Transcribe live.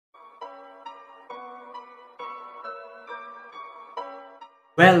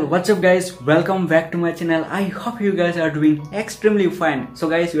Well, what's up guys, welcome back to my channel. I hope you guys are doing extremely fine. So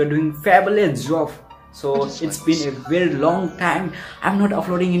guys, you are doing fabulous job. So it's been a very long time I'm not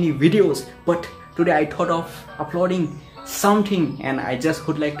uploading any videos, but today I thought of uploading something, and I just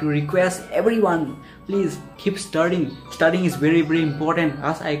would like to request everyone, please keep studying. Studying is very important.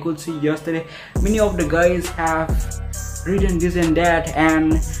 As I could see yesterday, many of the guys have written this and that,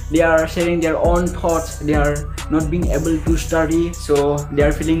 and they are sharing their own thoughts. They are not being able to study, so they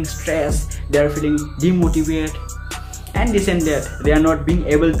are feeling stressed, they are feeling demotivated and this and that. They are not being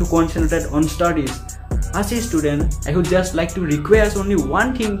able to concentrate on studies. As a student, I would just like to request only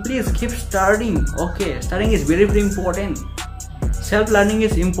one thing: please keep studying. Okay, studying is very important. Self-learning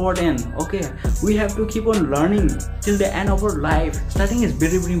is important. Okay, we have to keep on learning till the end of our life. Studying is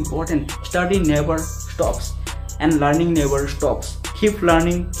very important. Study never stops and learning never stops. Keep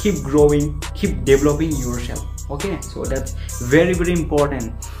learning, keep growing, keep developing yourself. Okay, so that's very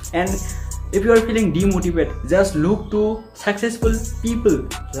important. And if you are feeling demotivated, just look to successful people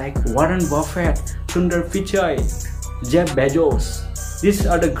like Warren Buffett, Sundar Pichai, Jeff Bezos. These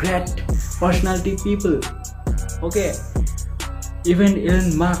are the great personality people. Okay, even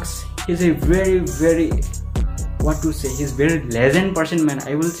Elon Musk is a very he's very legend person, man.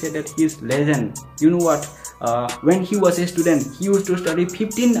 I will say that he's legend. You know what? When he was a student, he used to study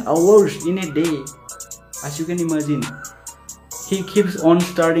 15 hours in a day. As you can imagine, he keeps on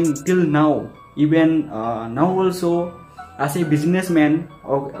studying till now. Even now also, as a businessman,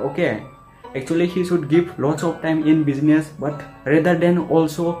 okay, actually he should give lots of time in business, but rather than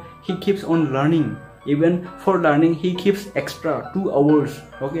also he keeps on learning. Even for learning, he keeps extra 2 hours.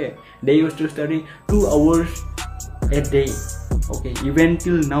 Okay, they used to study 2 hours a day. Okay, even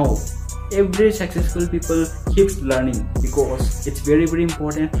till now, every successful people keeps learning, because it's very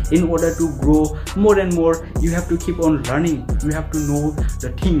important. In order to grow more and more, you have to keep on learning. You have to know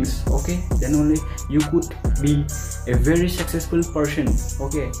the things. Okay, then only you could be a very successful person.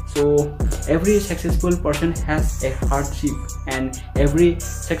 Okay, so every successful person has a hardship, and every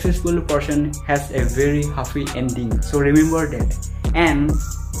successful person has a very happy ending. So remember that. And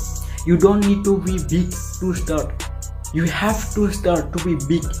you don't need to be big to start. You have to start to be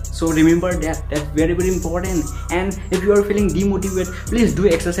big. So remember that. That's very important. And if you are feeling demotivated, please do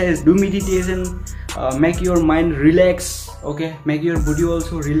exercise, do meditation, make your mind relax. Okay, make your body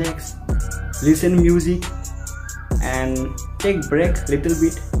also relax. Listen music and take break little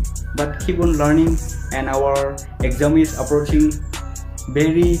bit, but keep on learning. And our exam is approaching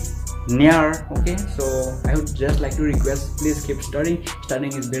very near. Okay, so I would just like to request, please keep studying.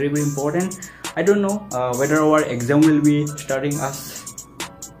 Studying is very important. I don't know whether our exam will be starting as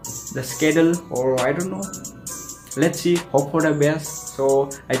the schedule, or I don't know. Let's see, hope for the best. So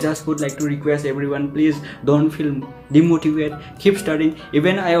I just would like to request everyone, please don't feel demotivated, keep studying.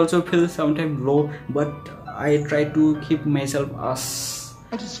 Even I also feel sometimes low, but I try to keep myself as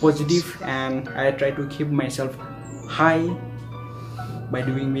positive, and I try to keep myself high by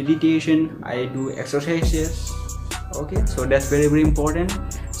doing meditation. I do exercises. Okay, so that's very important.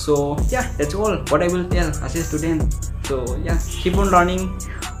 So yeah, that's all what I will tell as a student. So yeah, keep on learning.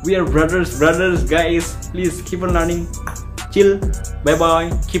 We are brothers guys. Please keep on learning. Chill. Bye bye.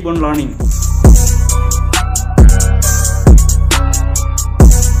 Keep on learning.